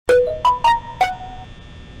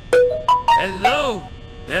Hello!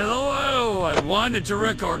 Hello! I wanted to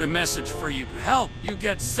record a message for you to help you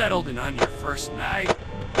get settled in on your first night.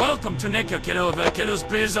 Welcome to Nikocado Avocado's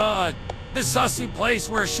Bizarre, the sussy place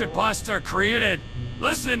where shitposts are created.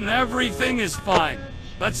 Listen, everything is fine,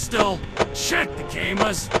 but still, shit became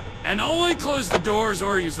us. And only close the doors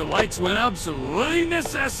or use the lights when absolutely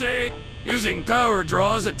necessary. Using power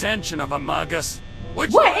draws attention of among us. What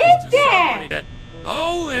is that?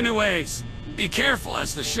 Oh, anyways, be careful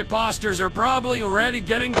as the shitposters are probably already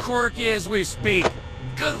getting quirky as we speak.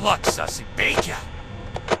 Good luck, sussy bacon.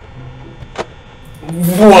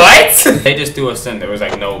 What? They just threw us in. There was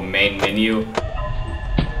like no main menu.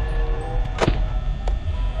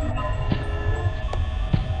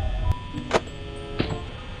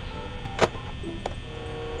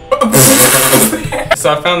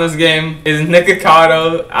 So I found this game. It's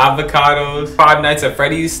Nikocado Avocados, Five Nights at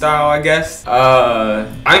Freddy's style, I guess.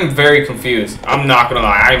 I'm very confused. I'm not gonna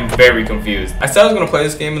lie, I'm very confused. I said I was gonna play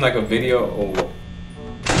this game in like a video. Oh.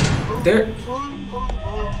 There.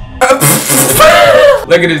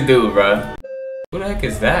 Look at this dude, bro. Who the heck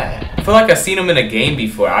is that? I feel like I've seen him in a game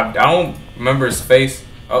before. I don't remember his face.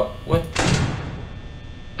 Oh, what?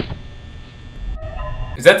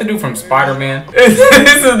 Is that the dude from Spider-Man?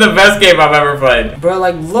 This is the best game I've ever played. Bro,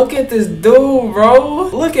 like, look at this dude, bro.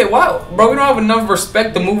 Look at what? Bro, we don't have enough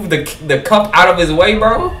respect to move the cup out of his way,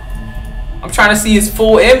 bro. I'm trying to see his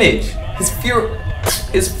full image. His furious.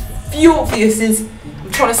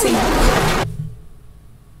 I'm trying to see.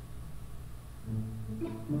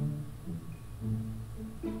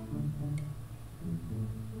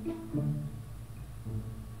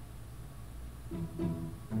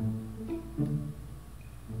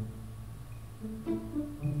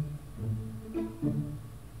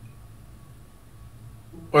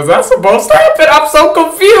 Was that supposed to happen? I'm so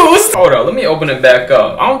confused. Hold on, let me open it back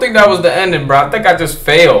up. I don't think that was the ending, bro. I think I just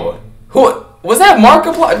failed. Who was that?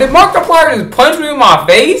 Markiplier? Did Markiplier just punch me in my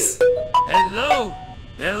face? Hello.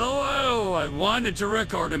 Hello. I wanted to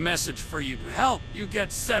record a message for you to help you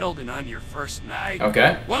get settled in on your first night.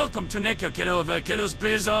 Okay. Welcome to Nikocado Avocado's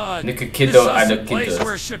Bizarre, Nikocado Avocado, place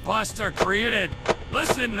where shitposts are created.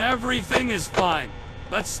 Listen, everything is fine,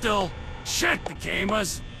 but still, shit became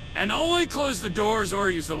us. And only close the doors or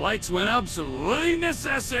use the lights when absolutely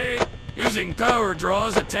necessary. Using power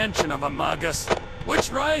draws attention of among us, which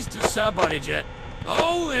tries to sabotage it.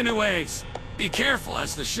 Oh, anyways, be careful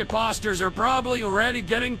as the shitposters are probably already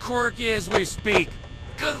getting quirky as we speak.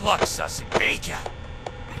 Good luck, sussy bacon.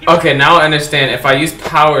 Okay, now I understand. If I use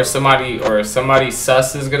power, somebody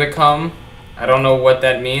sus is gonna come. I don't know what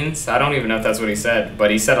that means. I don't even know if that's what he said,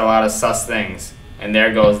 but he said a lot of sus things. And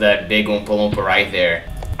there goes that big Oompa Loompa right there.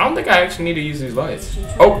 I don't think I actually need to use these lights.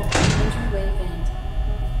 Oh!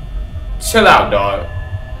 Chill out, dog.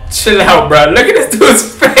 Chill out, bro. Look at this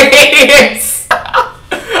dude's face!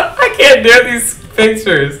 I can't dare these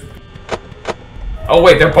pictures. Oh,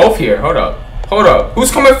 wait, they're both here. Hold up. Hold up.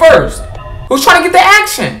 Who's coming first? Who's trying to get the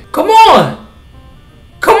action? Come on!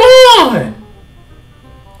 Come on!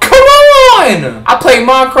 Come on! I played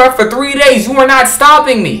Minecraft for 3 days. You are not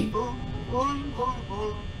stopping me.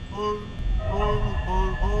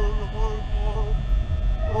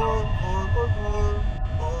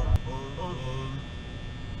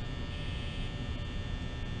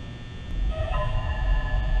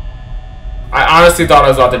 I honestly thought I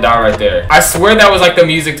was about to die right there. I swear that was like the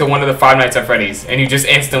music to one of the Five Nights at Freddy's, and you just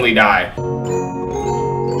instantly die.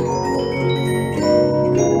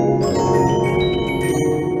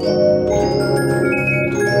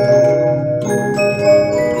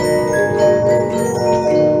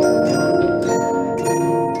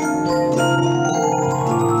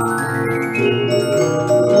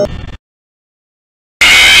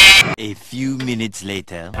 A few minutes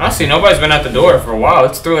later. Honestly, nobody's been at the door for a while.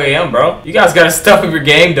 It's 3 AM, bro. You guys gotta step up your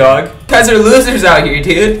game, dog. You guys are losers out here,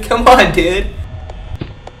 dude. Come on, dude.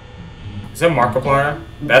 Is that Markiplier?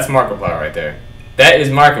 That's Markiplier right there. That is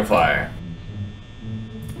Markiplier.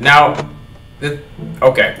 Now,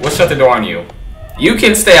 okay, we'll shut the door on you. You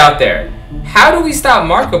can stay out there. How do we stop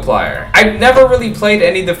Markiplier? I've never really played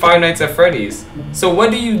any of the Five Nights at Freddy's. So what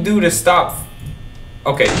do you do to stop?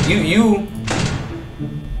 Okay, you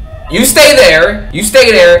stay there. You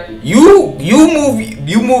stay there. You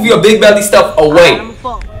move your big belly stuff away.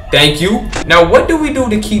 Thank you. Now what do we do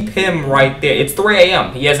to keep him right there? It's 3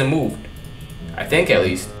 AM. He hasn't moved. I think at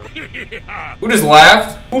least. Who just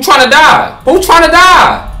laughed? Who trying to die? Who trying to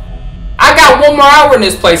die? I got 1 more hour in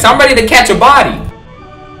this place. I'm ready to catch a body.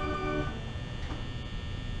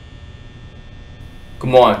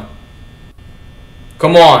 Come on.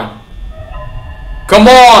 Come on. Come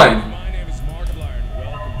on.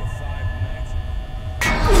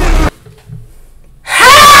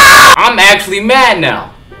 I'm actually mad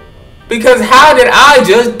now. Because how did I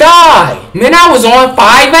just die? Man, I was on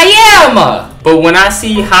 5 a.m. But when I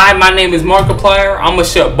see, hi, my name is Markiplier, I'm gonna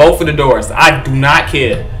shut both of the doors. I do not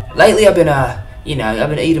care. Lately, I've been, I've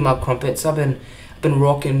been eating my crumpets. I've been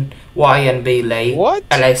rocking YNB late. What?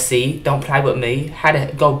 LAC, don't play with me. Had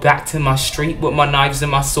to go back to my street with my knives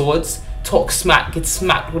and my swords. Talk smack, get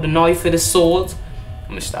smacked with a knife and a sword. I'm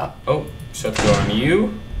gonna stop. Oh, shut the door on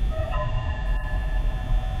you.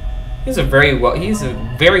 He's a very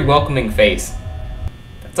welcoming face.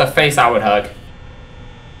 That's a face I would hug.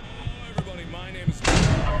 Hello everybody, my name is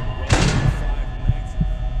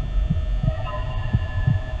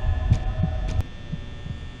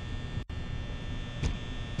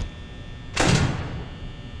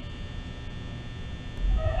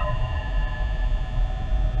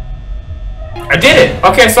I did it!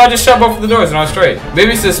 Okay, so I just shut both of the doors and I was straight.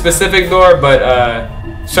 Maybe it's a specific door, but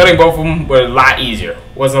shutting both of them was a lot easier.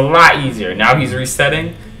 Now he's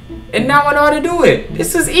resetting, and now I know how to do it.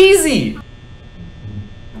 This is easy.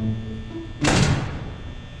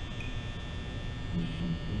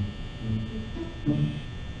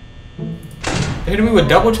 They hit me with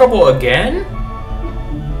double trouble again?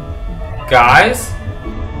 Guys?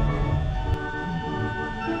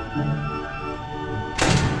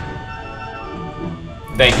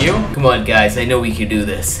 Thank you. Come on, guys. I know we can do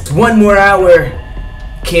this. It's 1 more hour.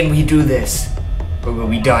 Can we do this? Or will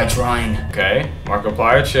we die trying? Okay.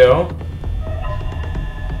 Markiplier, chill.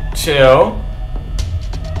 Chill.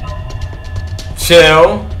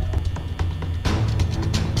 Chill.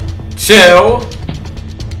 Chill.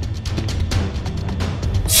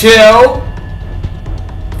 Chill.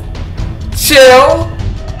 Chill.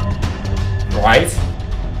 Right.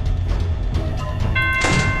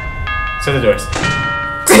 Shut the doors.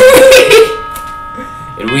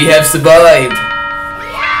 And we have survived.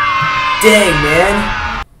 Dang,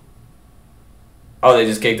 man. Oh, they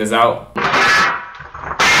just kicked us out. Oh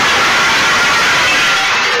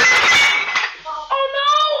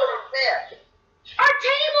no! Our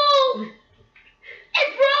table!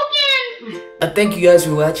 It's broken! Thank you guys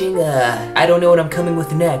for watching. I don't know what I'm coming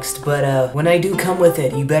with next, but when I do come with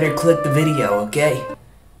it, you better click the video, okay?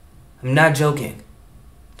 I'm not joking.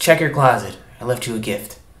 Check your closet. I left you a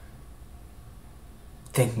gift.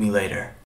 Thank me later.